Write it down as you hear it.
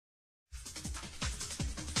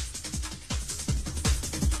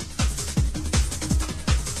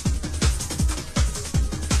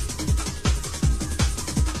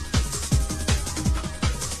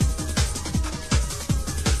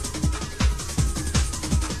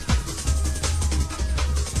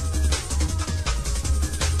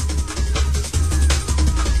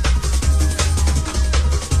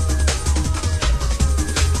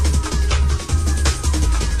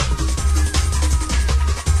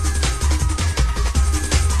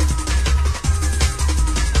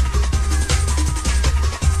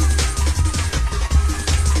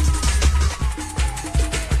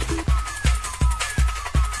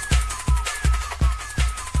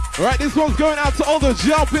this one's going out to all the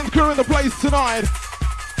jumping crew in the place tonight.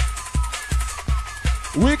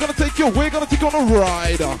 We're gonna take you on a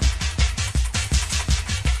ride.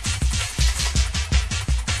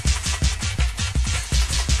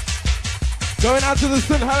 Going out to the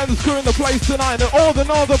St. Helens crew in the place tonight, and all the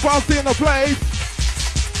northern party in the place.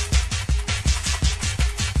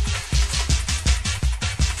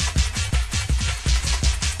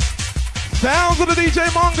 Sounds of the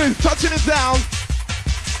DJ Mongoose touching it down.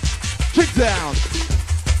 Kick down.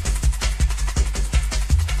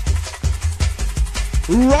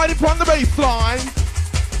 Right upon the bass line.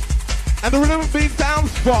 And the rhythm beat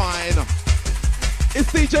sounds fine.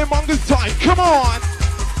 It's DJ Mongoose time. Come on.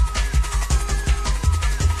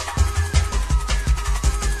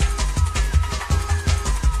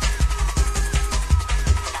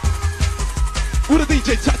 With a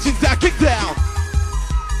DJ touching down, kick down.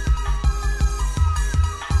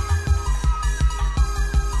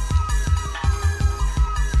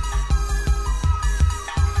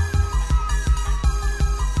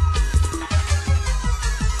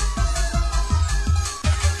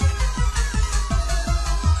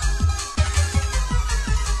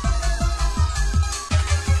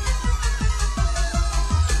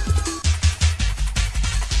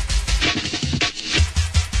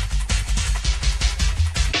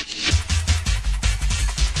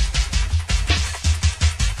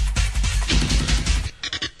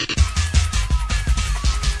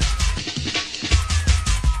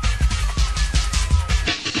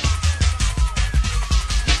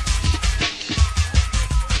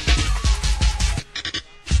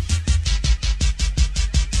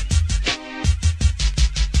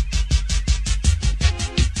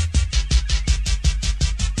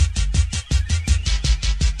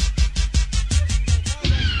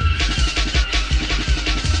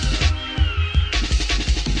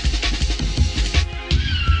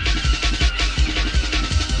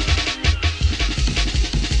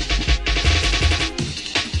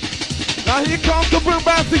 Now here comes the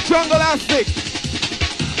bombastic jungle elastic.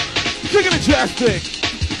 Kicking it drastic.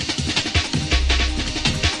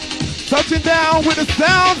 Touching down with the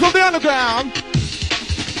sounds of the underground.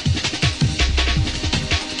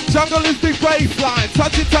 Jungleistic bass line.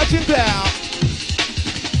 Touching down.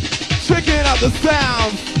 Checking out the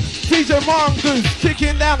sounds. DJ Mongoose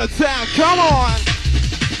kicking down the town. Come on.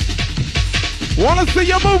 Wanna see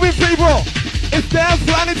you moving, people? It's Dance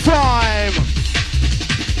Planet time.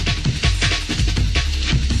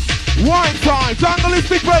 Wine time,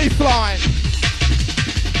 jungleistic bass line.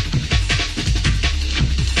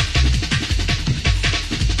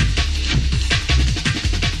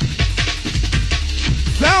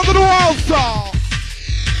 Sound of the world song.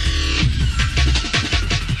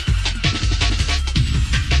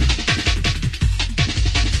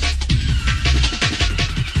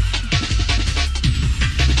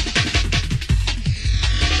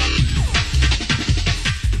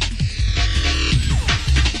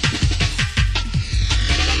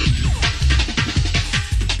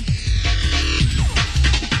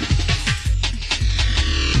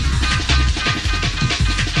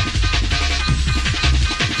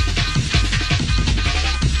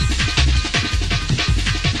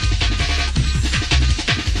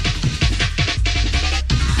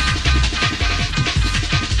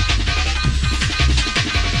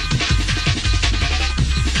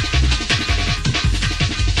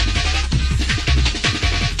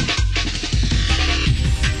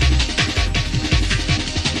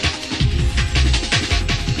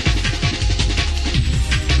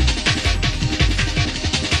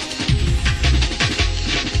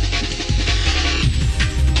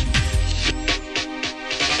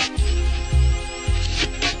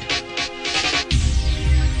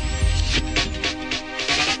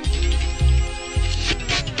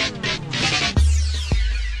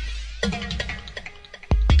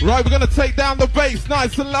 Right, we're gonna take down the bass,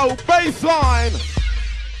 nice and low, bass line.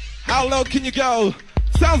 How low can you go?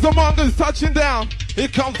 Sounds of Mongoose touching down. Here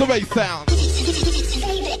comes the bass sound.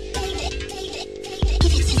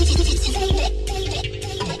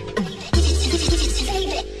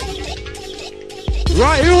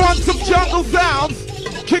 Right, who wants some jungle sounds?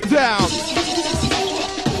 Kick down.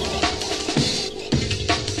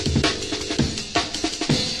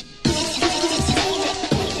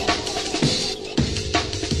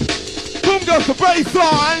 Goes the bass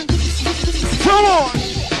line. Come on.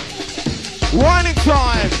 Whining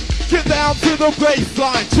time. Get down to the bass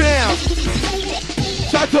line. Jam.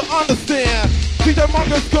 Try to understand. DJ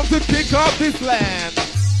Mongoose come to kick off this land.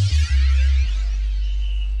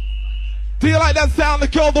 Do you like that sound to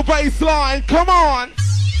call the bass line? Come on.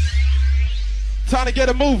 Time to get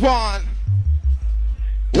a move on.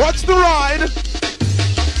 Watch the ride.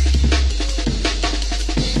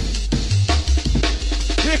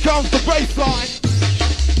 Here comes the bass line.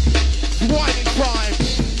 Winding time.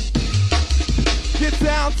 Get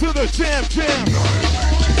down to the jam, jam.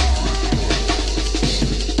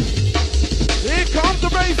 Here comes the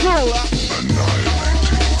bass roller.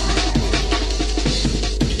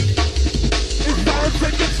 It's time to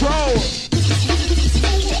take control.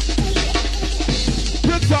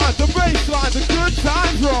 Good time, the bass line, the good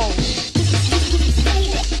times roll.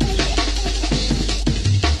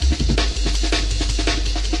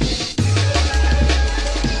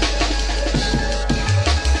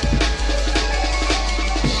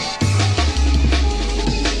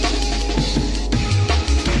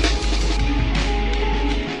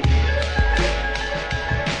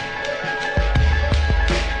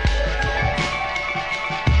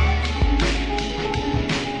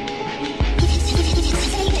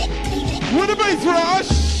 With a bass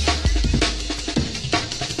rush,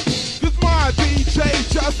 'cause my DJ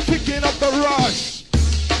just kicking up the rush.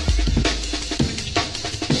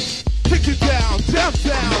 Kick it down, jump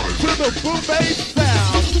down to the boom bass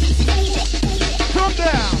sound. Come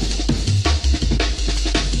down.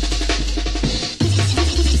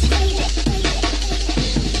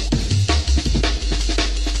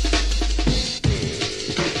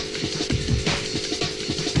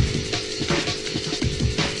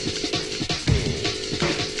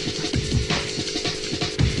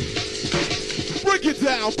 Break it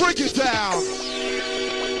down, break it down.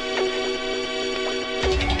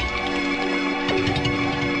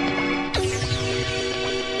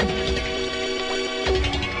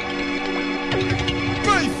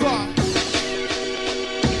 Baseline.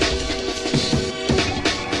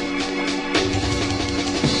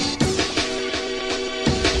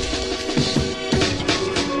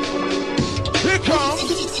 Here comes.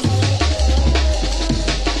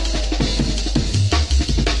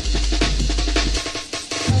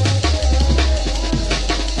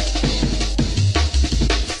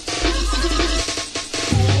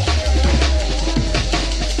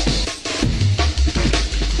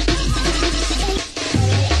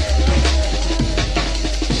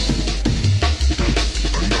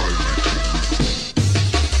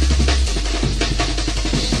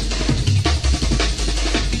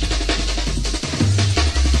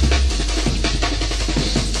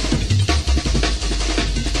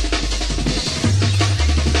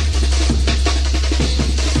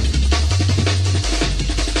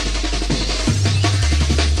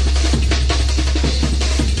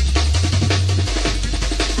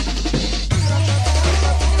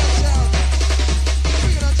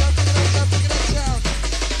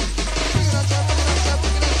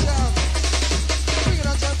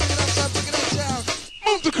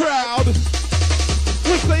 Move the crowd.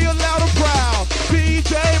 We say it loud and proud.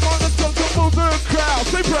 DJ Mongoose comes to move the crowd.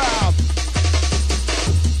 Stay proud.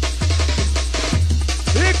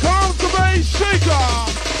 Here comes the bass shaker.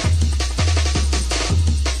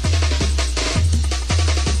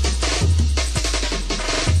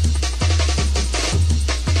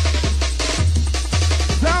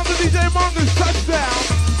 Down to DJ Mongoose, touchdown.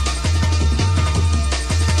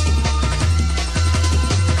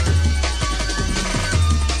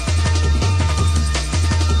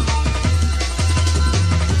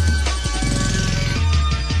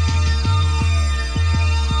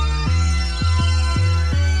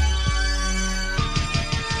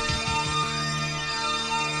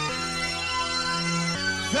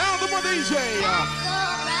 Down to my DJ.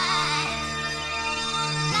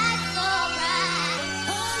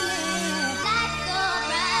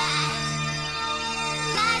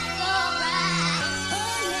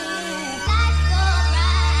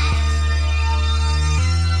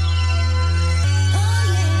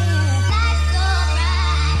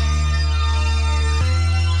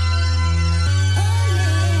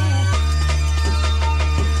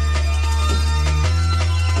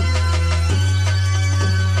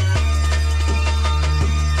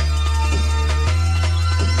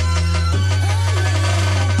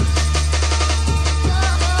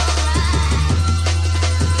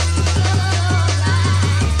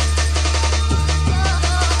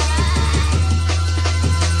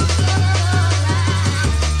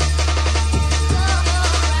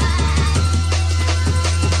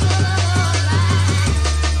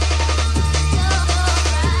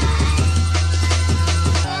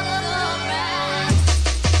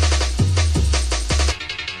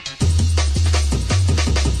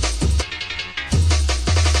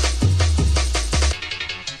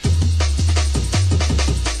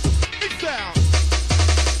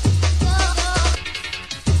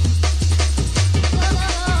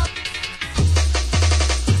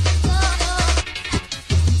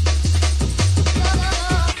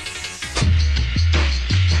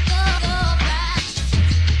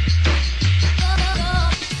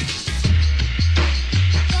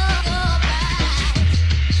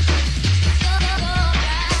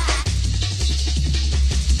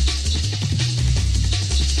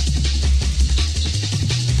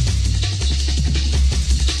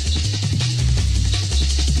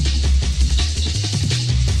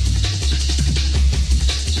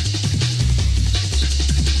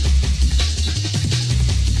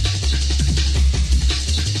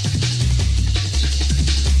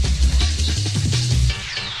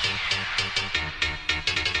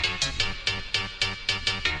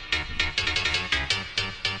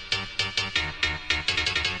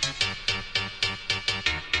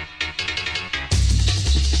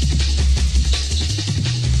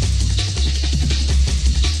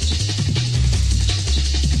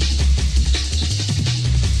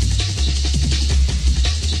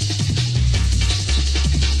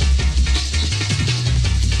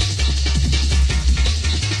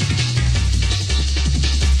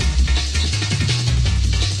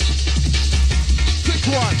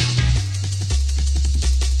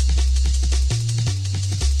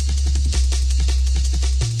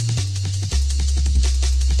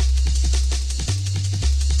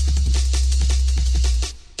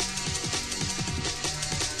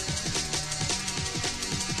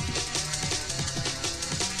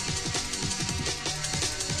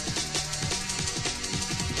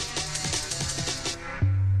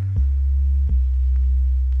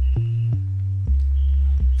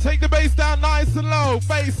 bass down nice and low.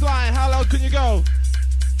 Bass line, how low can you go?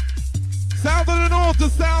 Sound of the north, the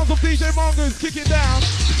sounds of DJ Mongoose, kick it down.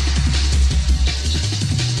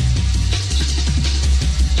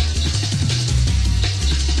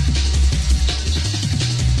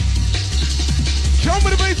 Come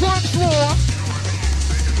with the bass once more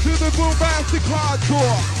to the bombastic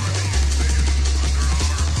hardcore.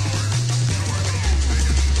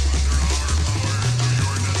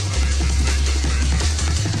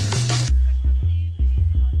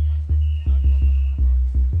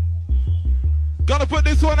 Gonna put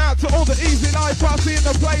this one out to all the easy night posse in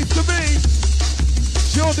the place to be.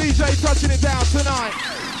 Your DJ touching it down tonight.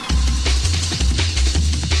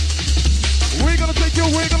 We're gonna take you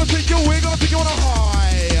on a high.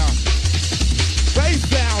 Bass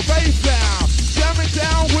down, jamming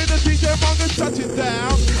down with the DJ Mongoose, touch it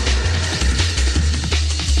down.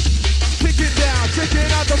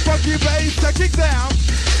 Kicking out the funky bass, check it down.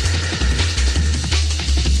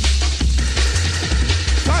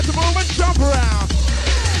 Time to move and jump around.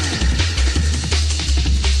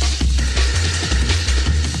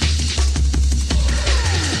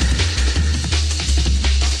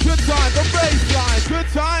 Good time, the bass line, good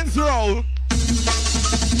times roll.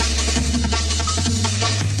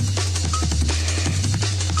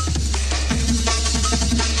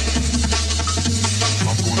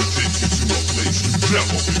 I'm gonna take you to a place you've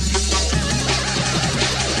never been before.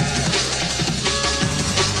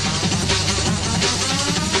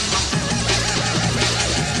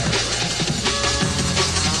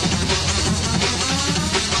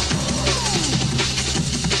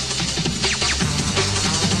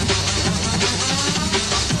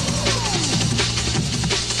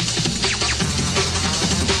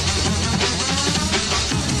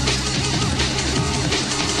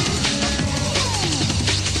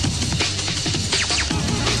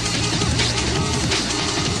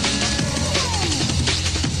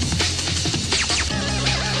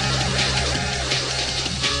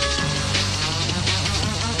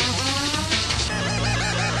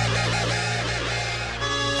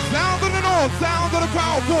 Sound of the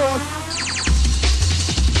power force.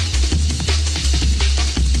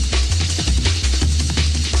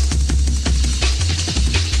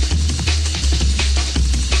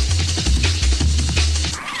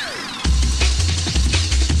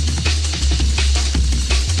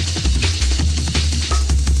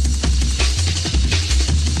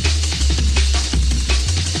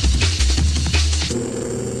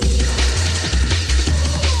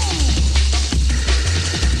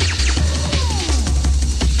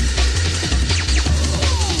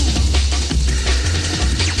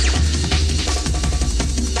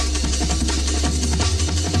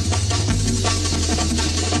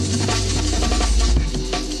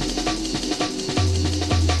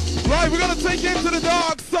 We're gonna take you to the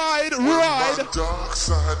dark side ride. My dark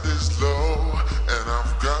side is low, and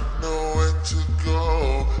I've got nowhere to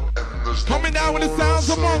go. And there's coming down with the sounds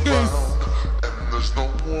of Mongoose. And there's no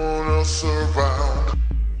one else around.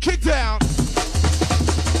 Kick down.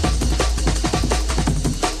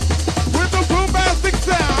 With the bombastic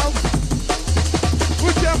sound.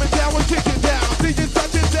 We're jamming down, we're kicking down. DJ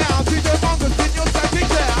touching down, DJ Mongoose in your side, kick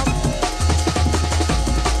down.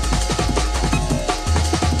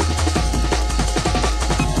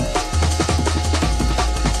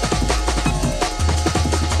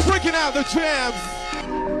 Out the jams.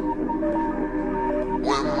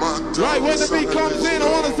 Right when the beat comes in, I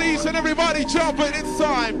want to see each and everybody jumping. It's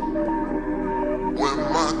time. When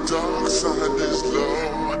my dark side is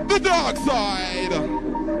low. The dark side.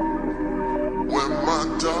 When my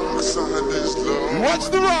dark side is low. Watch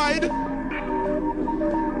the ride.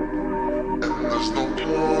 And there's no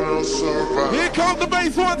one else around. Here comes the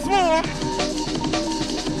bass once more.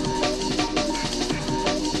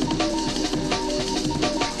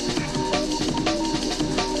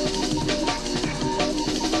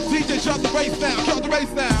 Shut the bass down, shut the bass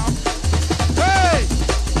down. Hey!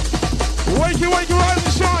 Wakey, rise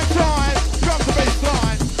and shine time. Drop the bass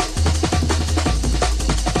line.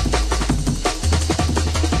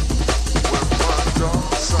 When my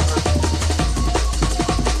dark side.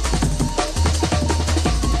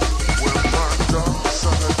 When my dark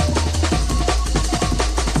side.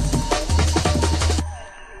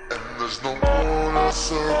 And there's no one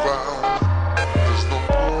else around. There's no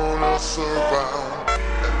one else around.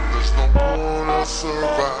 There's no one else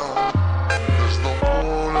around. There's no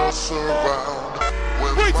one else around.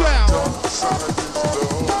 When my dark side is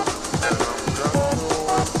low, and I've got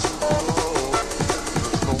nowhere to go.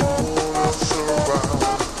 There's no one else around.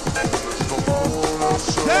 There's no one else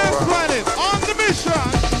around. Dance Planet on the mission.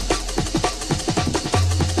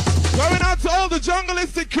 Going out to all the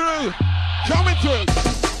jungleistic crew coming through.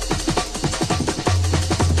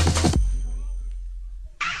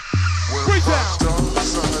 Break down.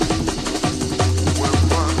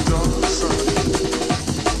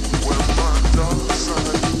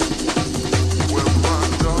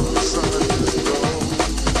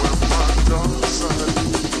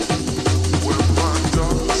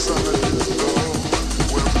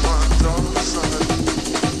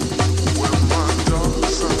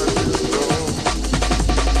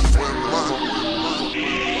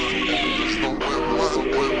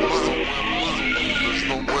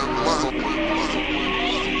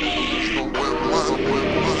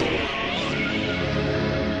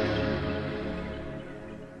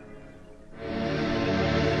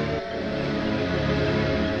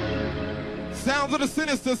 Sounds of the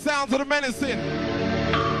sinister, sounds of the menacing.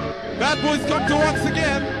 Bad boys come to once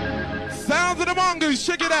again. Sounds of the Mongoose,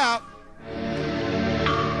 check it out.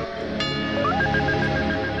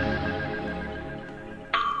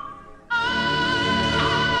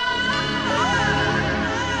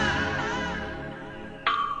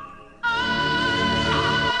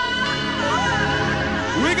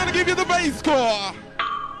 We're gonna give you the bass score.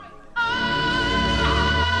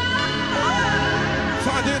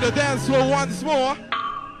 Time to hit the dance floor once more.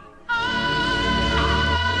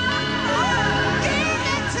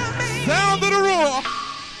 Sound of the roar.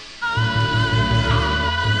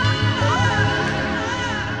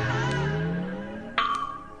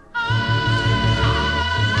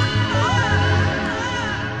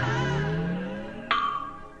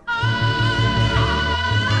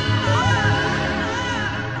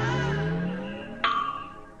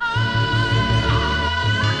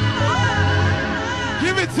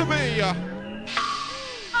 Give it to me.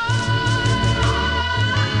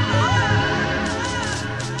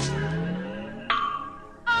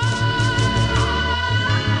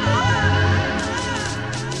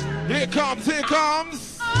 Here comes, here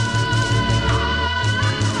comes.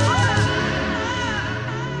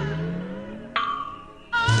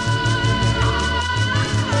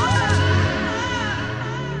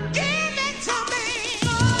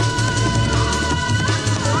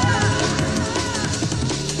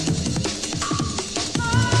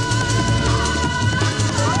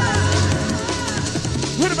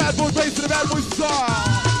 With the bad boy bass and the bad boy style.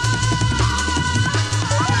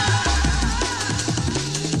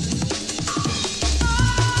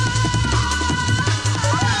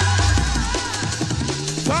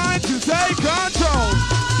 Time to take control.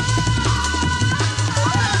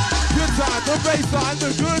 Good time, the baseline,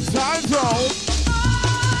 the good times roll.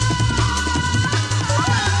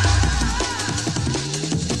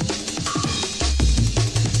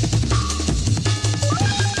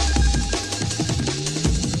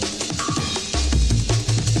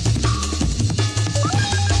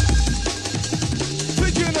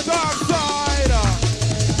 Taking the dark side.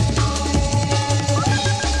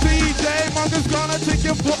 DJ Mongoose gonna take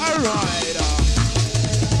you for a ride.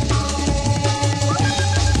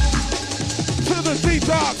 To the deep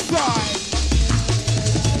dark side.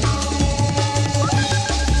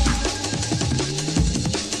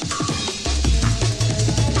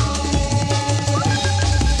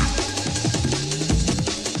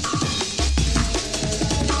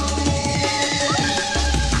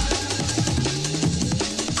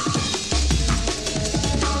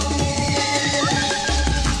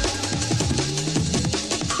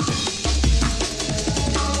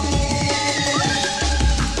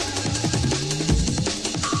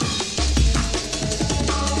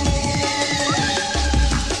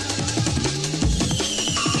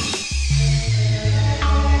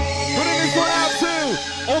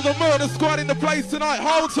 All the murder squad in the place tonight,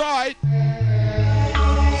 hold tight.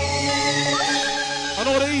 And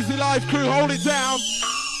all the Easy Life crew, hold it down.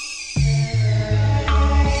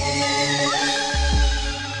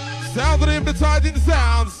 Sound of the hypnotizing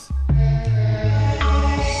sounds.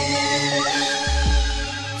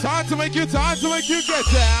 Time to make you get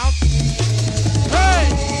down. Hey!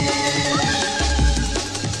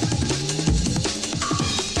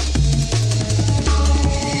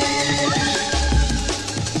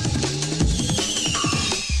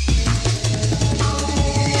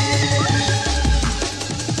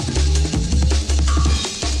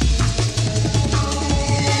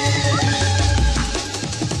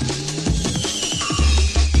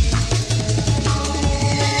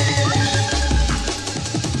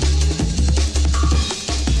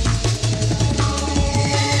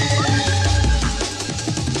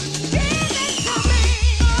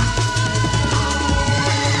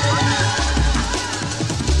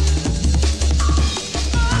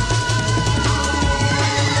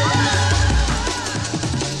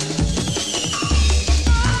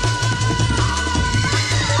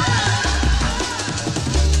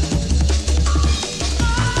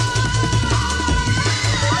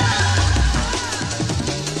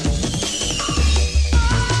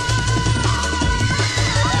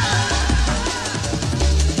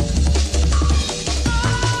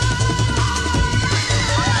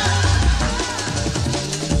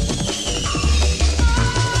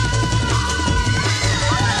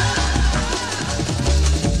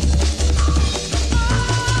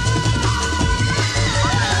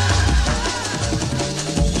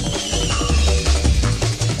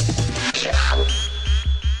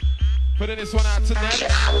 Putting this one out to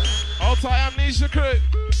Ned. Anti-amnesia crew.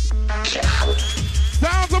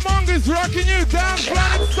 Sounds of Mongoose rocking you down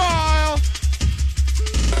planet style.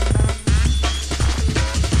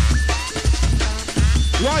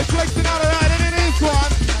 Right, flexing out of that into this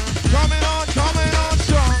one. Coming on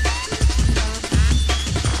strong.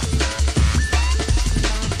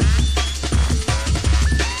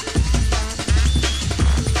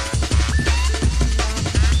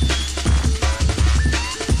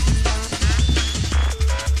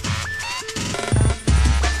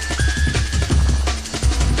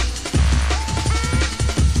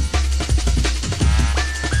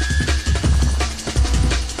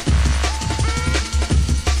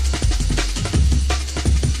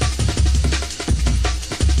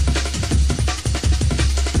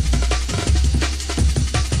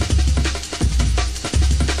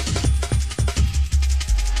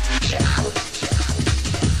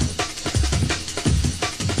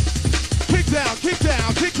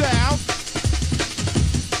 Kick down.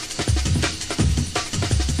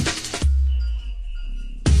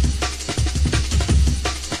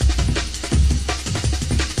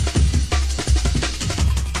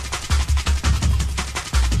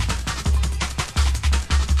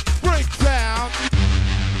 Break down.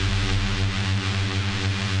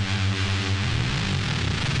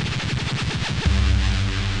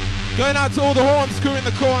 Going out to all the horns crew in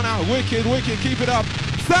the corner. Wicked, keep it up.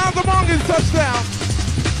 Sounds of Mongoose touchdown.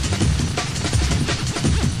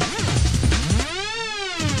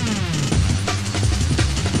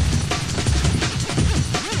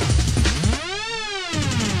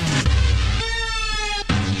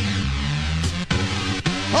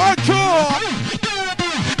 Hardcore.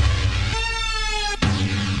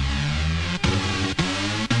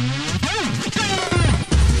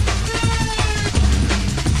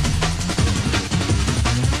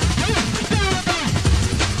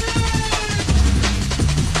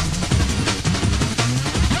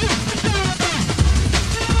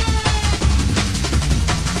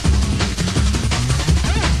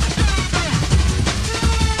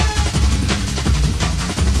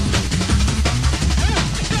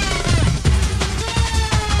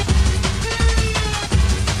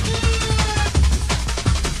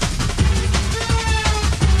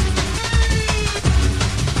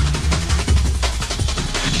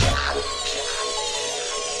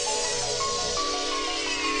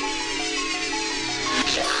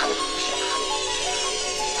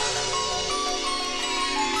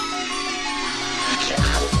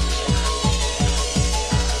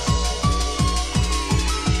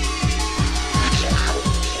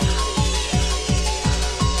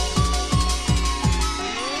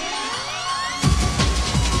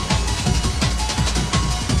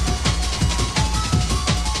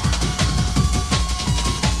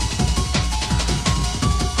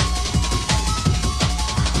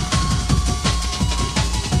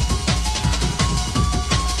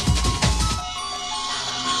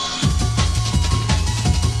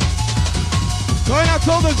 Going out to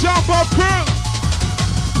the jump up crew.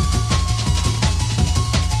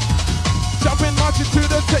 Jumping, marching to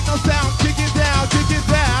the techno sound. Kick it down, kick it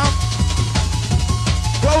down.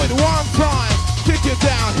 Blow it one time, kick it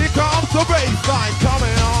down. Here comes the bass line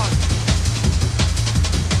coming on.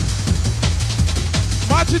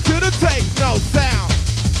 Marching to the techno sound.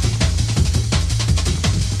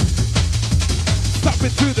 Stop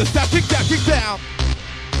it to the step, kick down, kick down.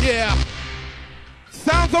 Yeah.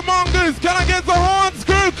 Sounds of Mongoose, can I get the horns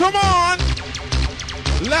crew? Come on!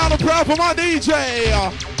 Loud and proud for my DJ.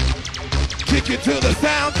 Kick it to the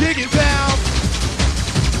sound, kick it down.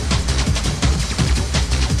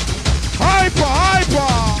 Hyper, hyper.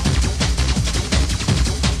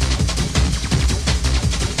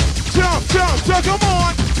 Jump, jump, jump, come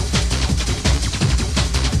on.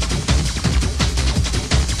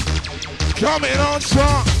 Coming on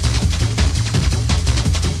strong.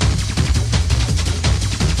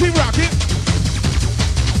 Keep rocking.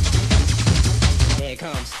 Here it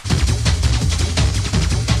comes.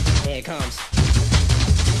 Here it comes.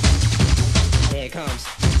 Here it comes.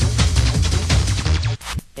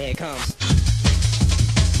 Here it comes.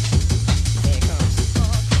 Here it comes. Here it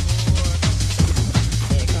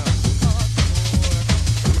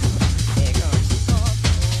comes. Here it comes.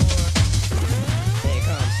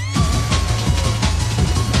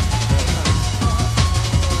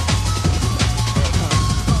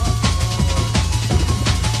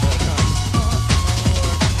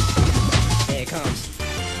 Here it comes.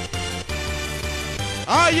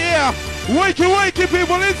 Ah yeah, wakey wakey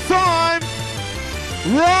people, it's time.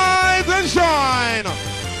 Rise and shine.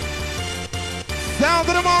 Sound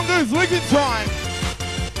of the Mongoose, wicked time.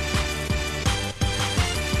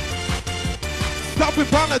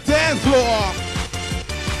 Stomping on the dance floor.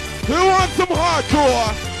 Who wants some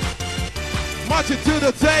hardcore? Marching to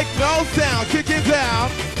the techno sound, kicking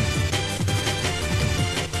down.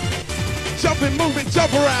 Jumping, moving,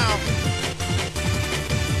 jump around.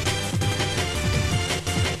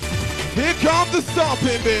 Here comes the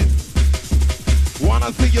stomping bit.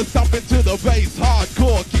 Wanna see you stomping to the bass,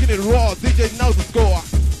 hardcore, kicking it raw, DJ knows the score.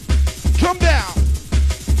 Come down.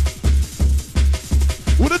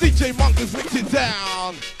 With a DJ Mongoose mix it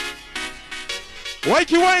down.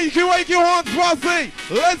 Wakey, wakey, wakey, horns, posse.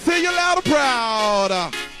 Let's hear you loud and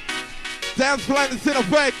proud. Dance planets in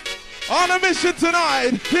effect. On a mission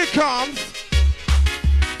tonight. Here comes.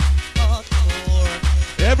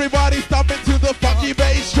 Everybody stomping to the funky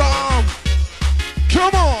bass drum.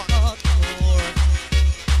 Come on.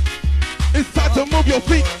 It's time to move your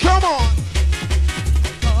feet. Come on.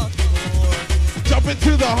 Jump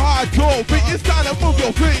into the hardcore beat. It's time to move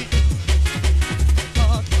your feet.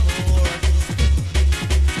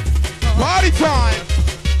 Party time.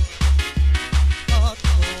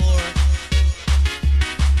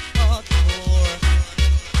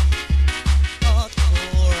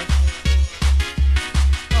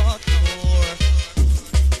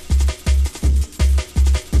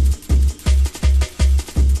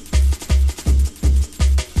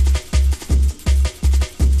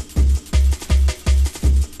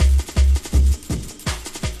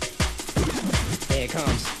 Here it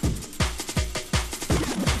comes.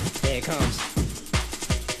 Here it comes.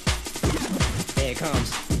 Here it comes.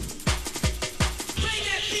 Play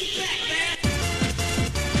that beat back, man.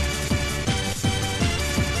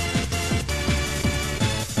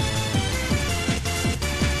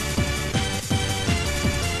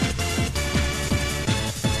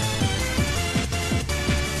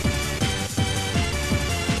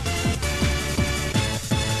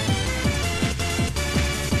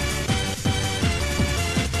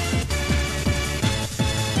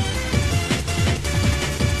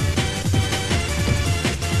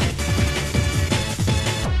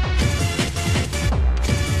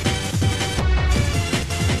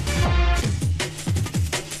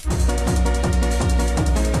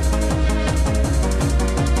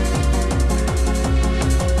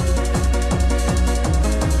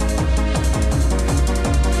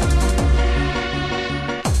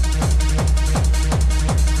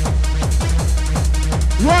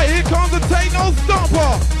 Right, here comes the techno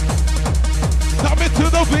stomper. Stop it to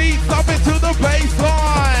the beat, stop it to the bass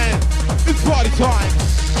line. It's party time.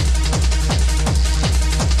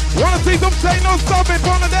 Wanna see some techno stomping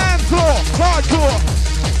on the dance floor? Hardcore.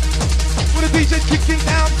 With the DJ kicking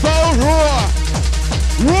down so raw.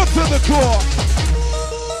 Raw to the core.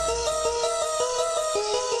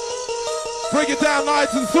 Break it down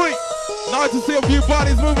nice and sweet. Nice to see a few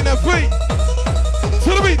bodies moving their feet. To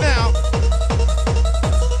the beat now.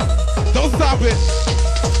 Don't stop it.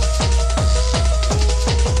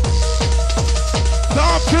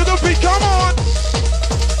 Stop to the beat, come on.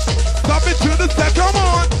 Stop it to the step, come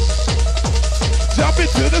on. Jump it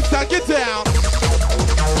to the step, get down.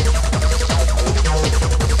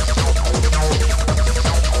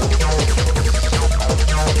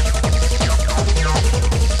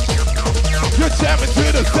 You're jamming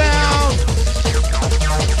to the sound.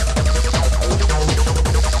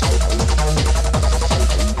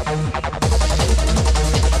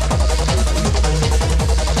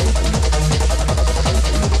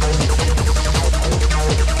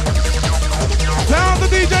 Sound of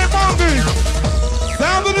DJ Mongoose.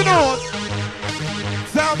 Sound of the North.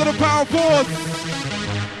 Sound of the Power Force.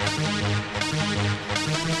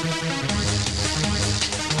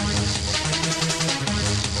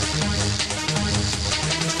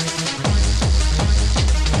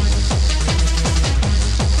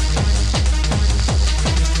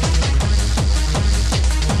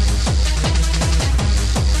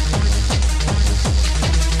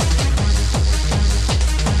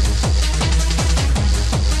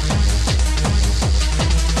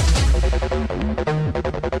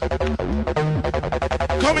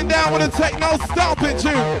 Coming down with a techno stomping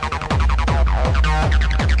tune.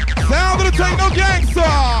 Sound of the techno gangster.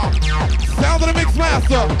 Sound of the mix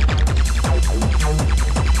master.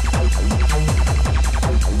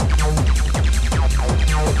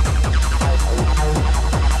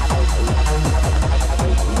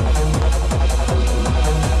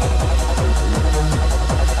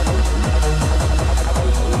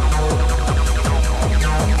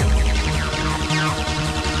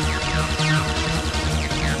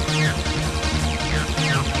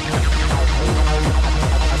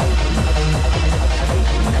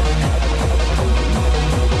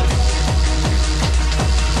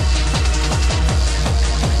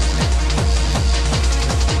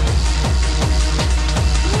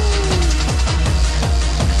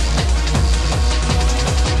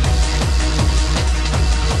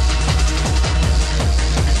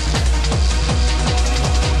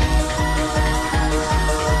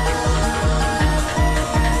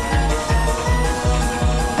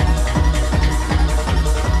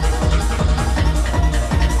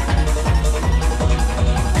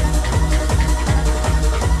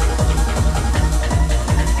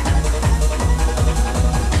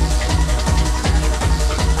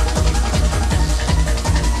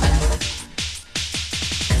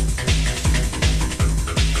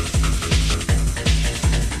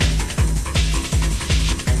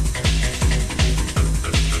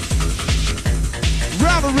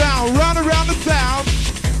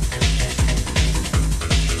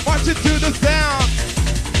 the sound.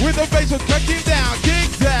 With the bass just cracking down,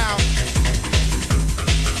 kick down.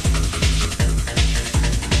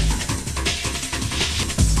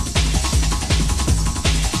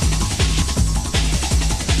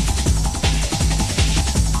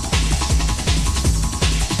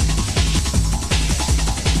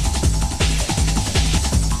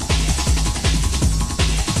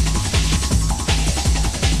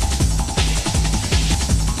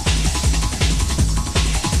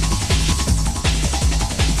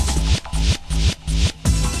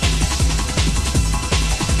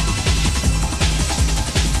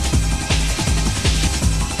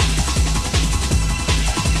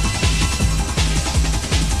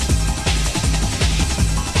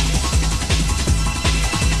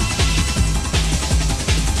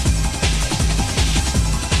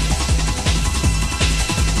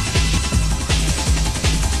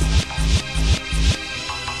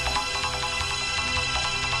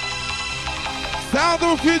 Sound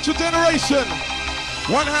of a future generation.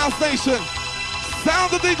 One house nation.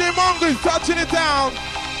 Sound of DJ Mongoose touching it down.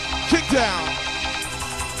 Kick down.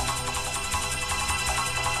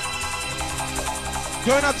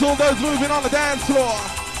 Going out to all those moving on the dance floor.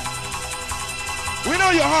 We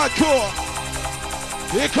know you're hardcore.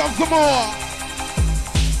 Here comes some more.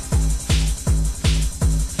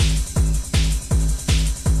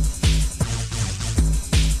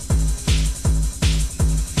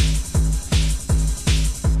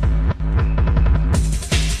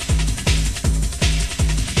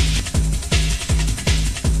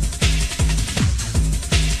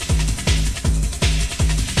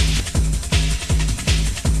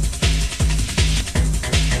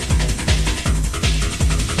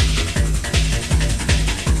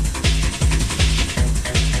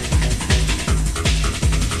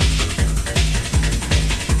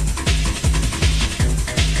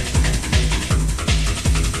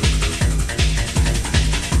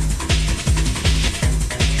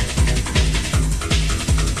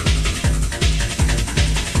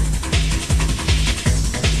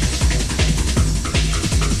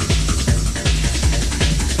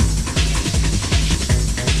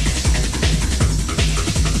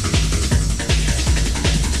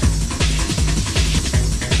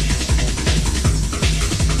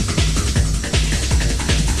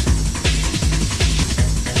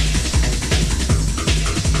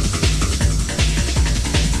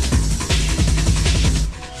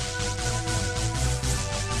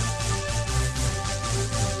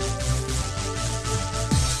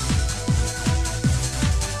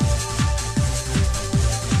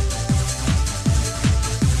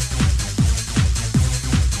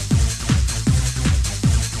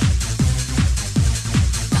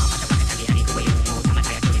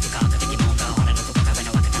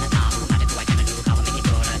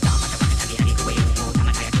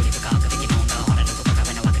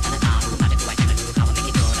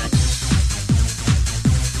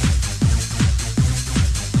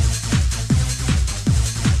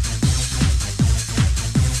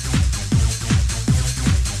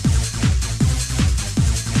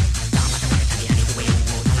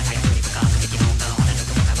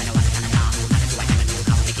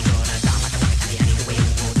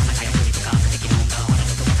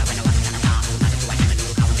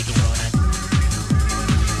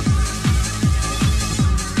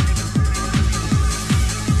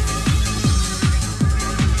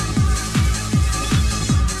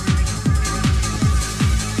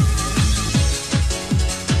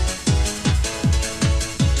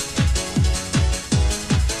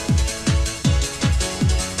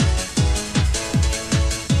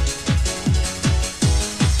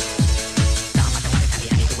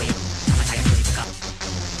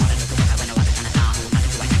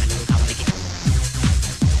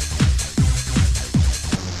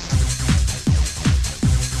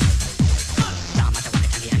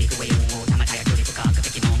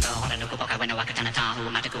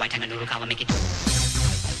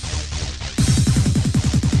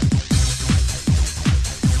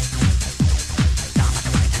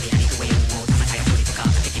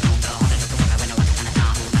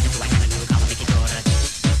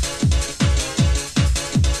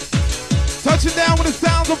 Touching down with the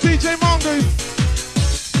sounds of DJ Mongoose.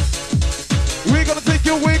 We're gonna take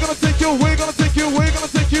you, we're gonna take you, we're gonna take you, we're gonna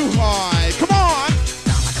take you high. Come on!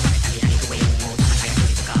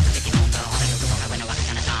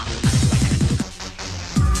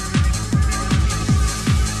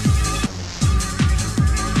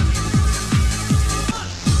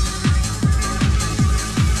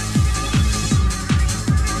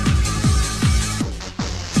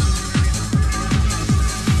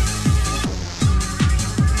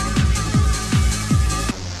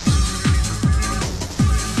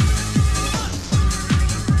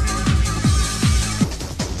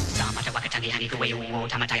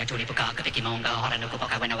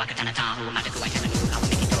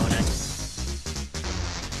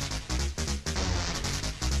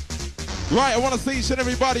 Right, I want to see each and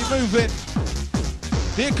everybody moving.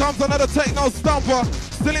 Here comes another techno stomper,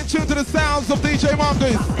 still in tune to the sounds of DJ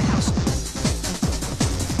Mongoose.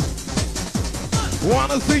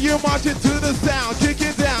 Wanna see you marching to the sound, kick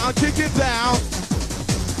it down, kick it down.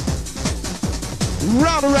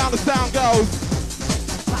 Round and round the sound goes.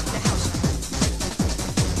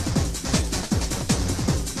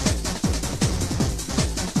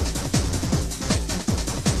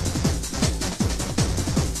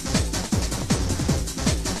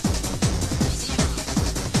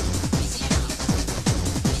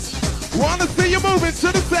 Wanna see you moving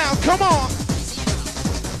to the sound, come on.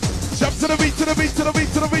 Jump to the beat, to the beat, to the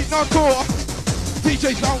beat, to the beat, not core.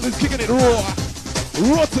 DJ Long is kicking it raw,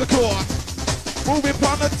 raw to the core. Moving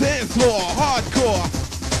upon the dance floor, hardcore,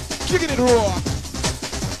 kicking it raw.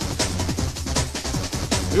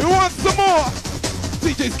 You want some more?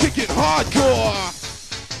 DJ's kicking hardcore.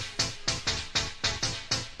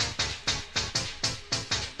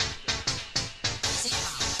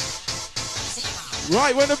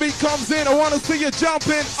 Right, when the beat comes in, I want to see you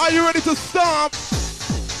jumping. Are you ready to stomp?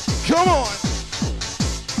 Come on.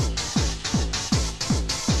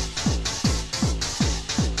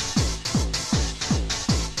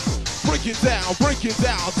 Break it down, break it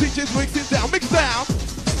down. DJs mix it down, mix down.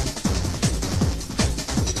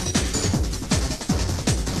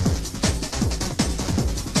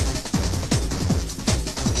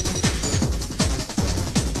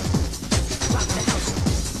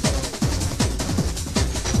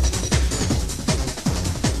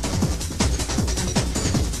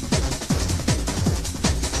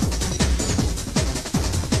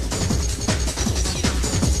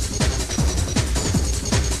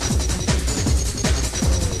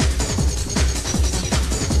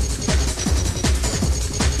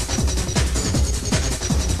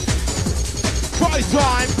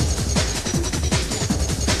 Time.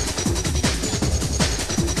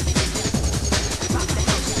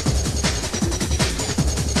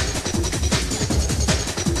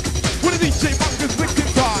 What did DJ Mongoose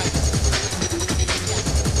mixing time?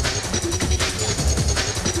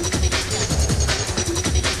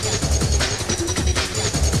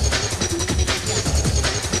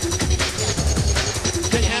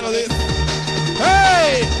 Can you handle this?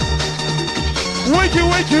 Hey! Wakey,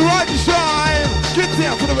 wakey, right and shine! Get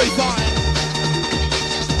down to the baseline.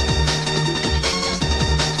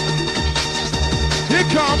 Here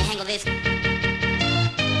comes.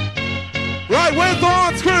 Right, where's the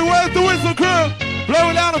horns crew? Where's the whistle crew?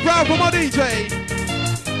 Blowing down the crowd for my DJ.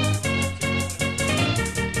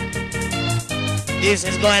 This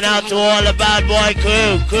is going out to all the bad boy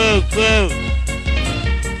crew.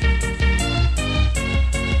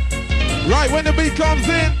 Right, when the beat comes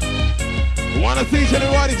in, wanna see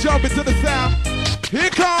everybody jump into the sound. Here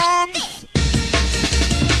comes.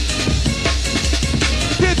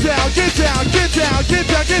 Get down, get down, get down, get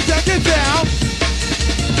down, get down, get down.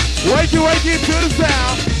 Wakey, wakey to the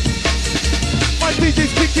sound. My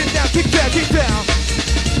DJ's kick it down, kick down, kick down.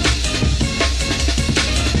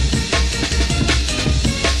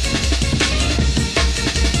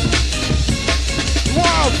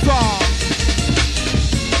 Wild song.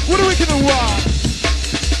 What are we gonna rock?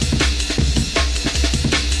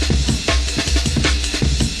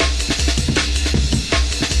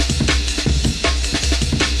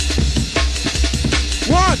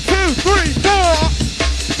 One, two, three, four.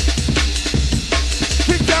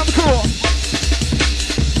 Kick down the core.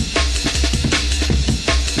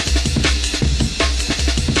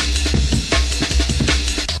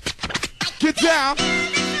 Get down.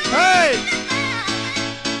 Hey.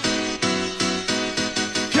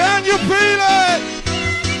 Can you feel it?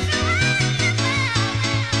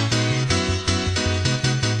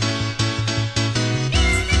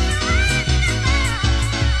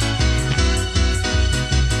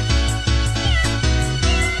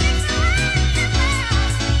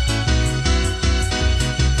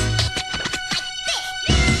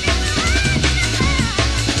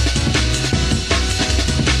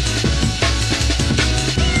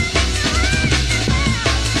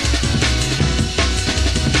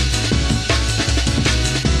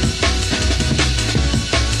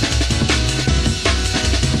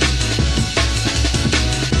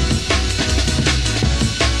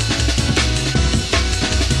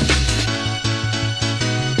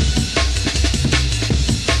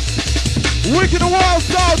 Wicked and wild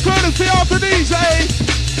style, courtesy of the DJ.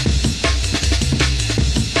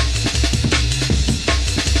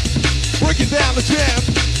 Break it down the jam.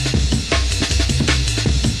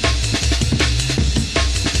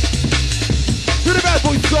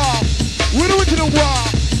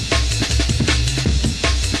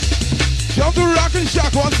 Spin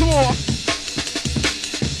shock once more.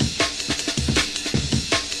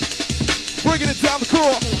 Bringing it down the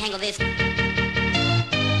court. Can you handle this?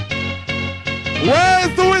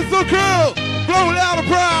 Where's the whistle crew? Blow loud and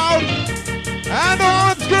proud. And the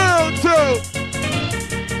Oldskool too.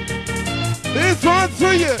 This one's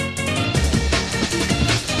for you.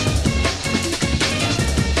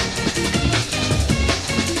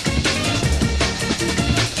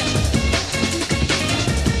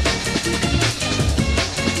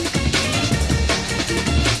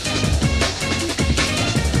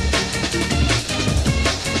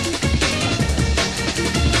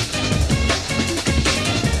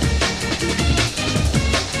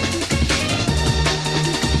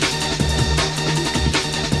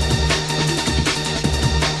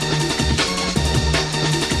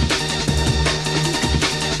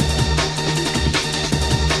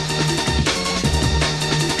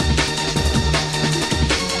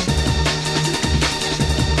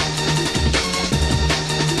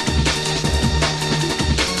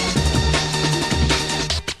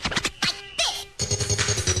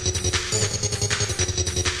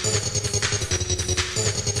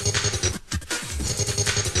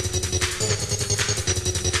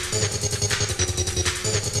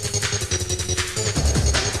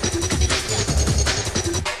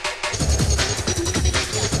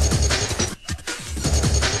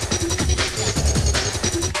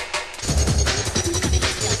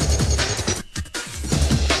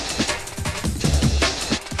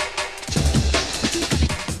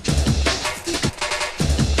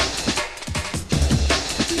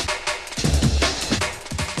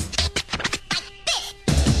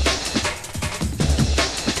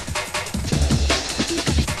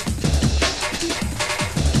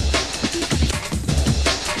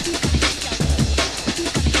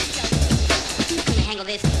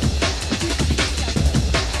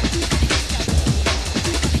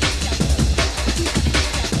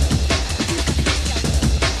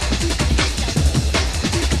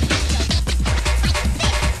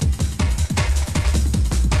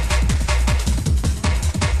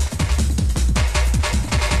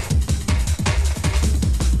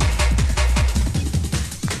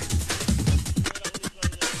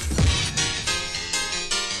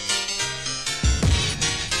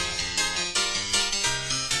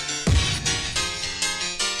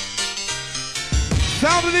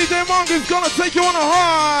 Sound of DJ Mongoose gonna take you on a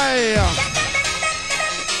high.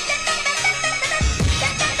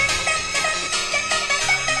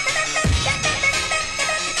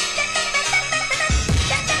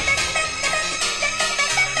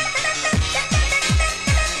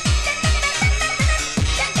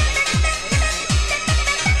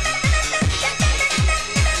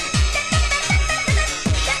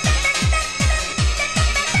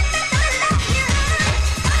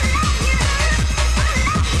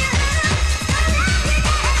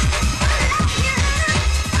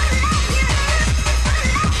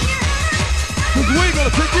 We're gonna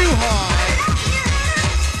take you high.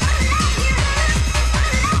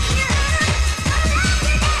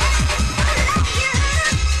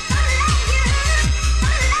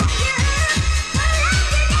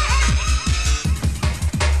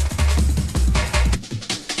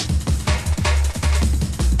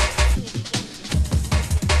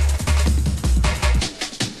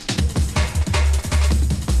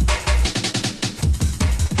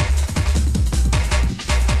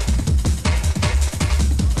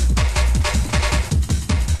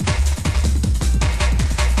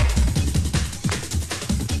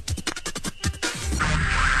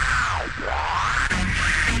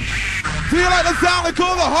 Do you like the sound they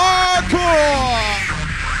call the hardcore?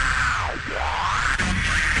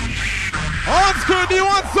 Oldskool, do you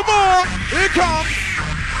want some more? Here it comes.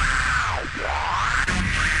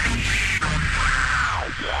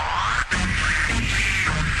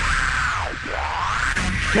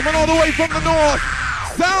 Coming all the way from the north.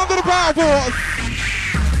 Sound of the Power Force.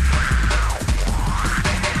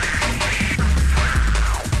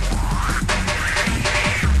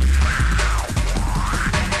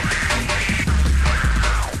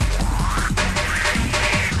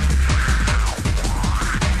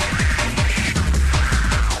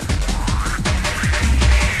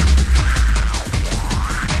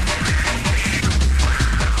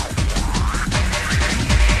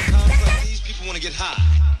 Get high,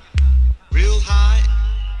 real high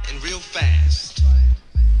and real fast.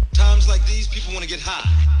 Times like these, people want to get high,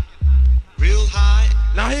 real high.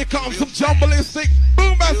 Now here comes some jumblistic,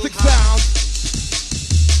 boombastic sound.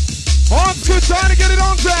 Oldskool trying to get it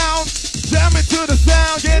on down. Jam it to the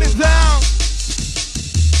sound, get it down.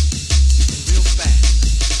 Real fast.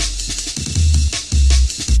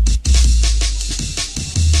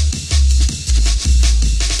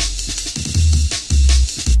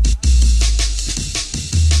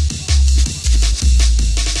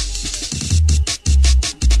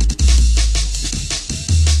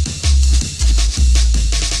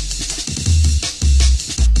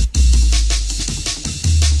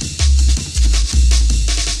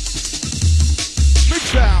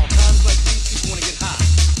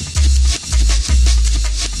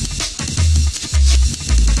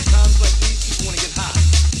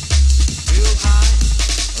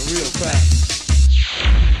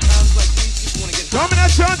 Coming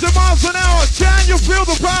at 200 miles an hour. Can you feel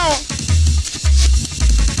the power?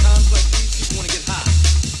 Times like these, people wanna get high.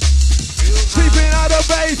 Real high. Keeping out of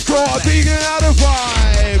bass core, digging out of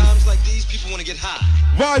vibes. Times like these, people wanna get high.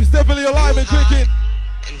 Vibes definitely alive and kicking.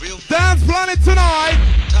 And real Dance Planet tonight.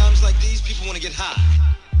 Times like these, people wanna get high.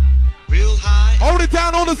 Real high. Hold it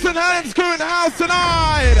down on the St. Helens crew in the house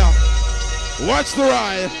tonight. Watch the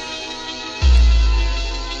ride.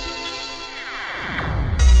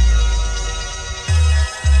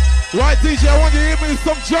 Right, DJ, I want you to hit me with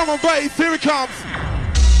some drum and bass. Here it comes.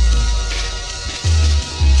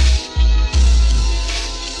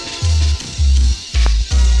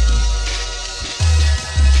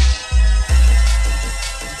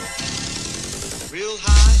 Real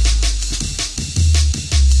high.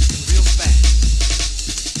 And real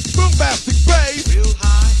fast. Bombastic bass. Real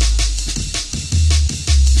high.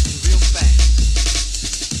 And real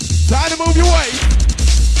fast. Time to move your waist.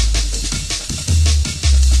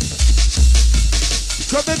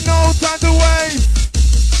 Cause there's no time to waste.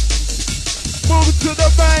 Move it to the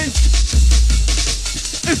bass.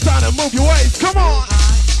 It's time to move your waist. Come on.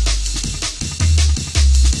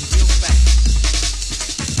 Real fast.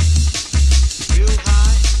 Real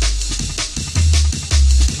high.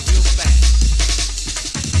 And real fast.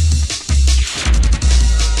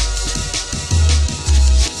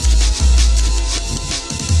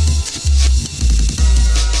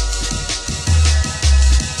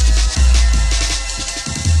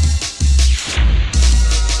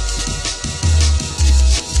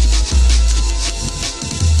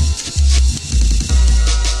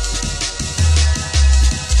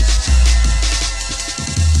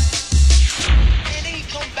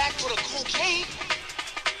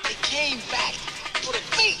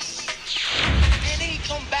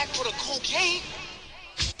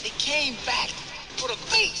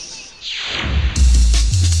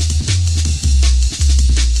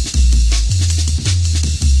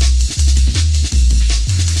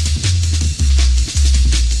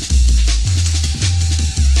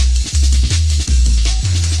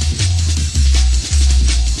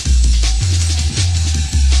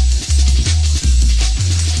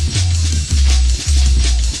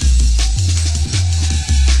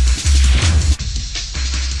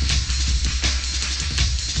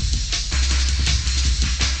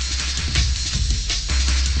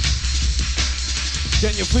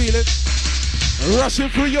 Can you feel it? Rushing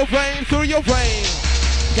through your vein,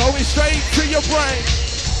 going straight to your brain.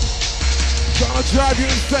 Gonna drive you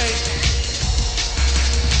insane.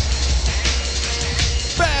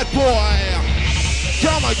 Bad boy,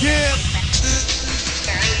 come again.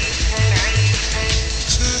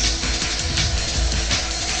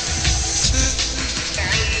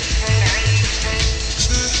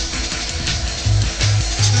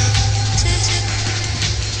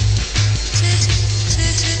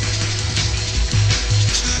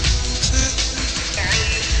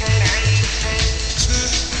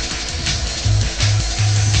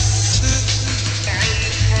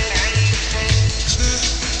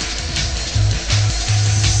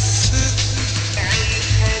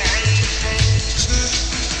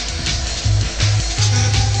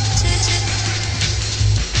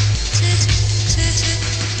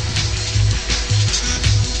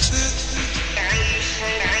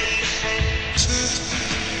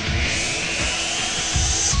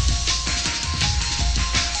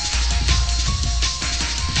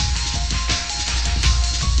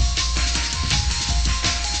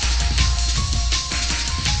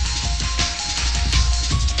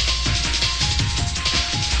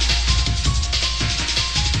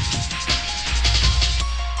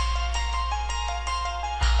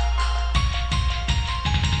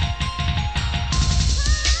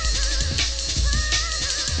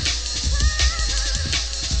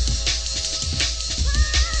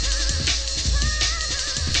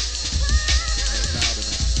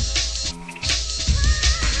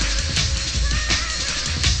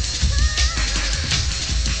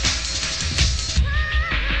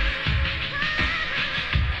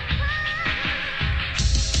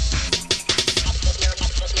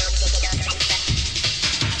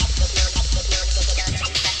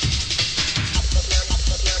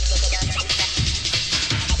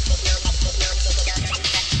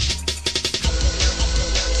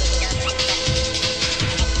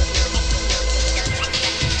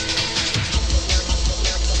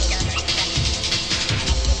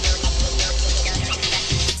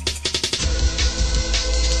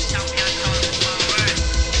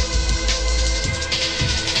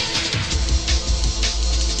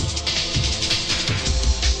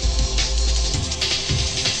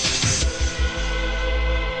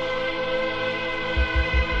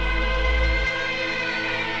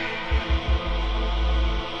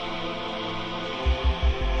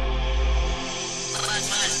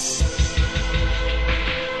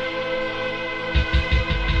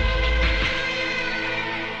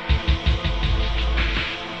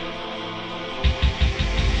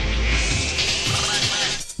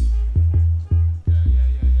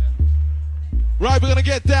 Right, we're gonna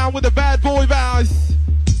get down with the bad boy bows.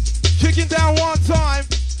 Kicking down one time.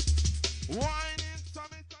 One.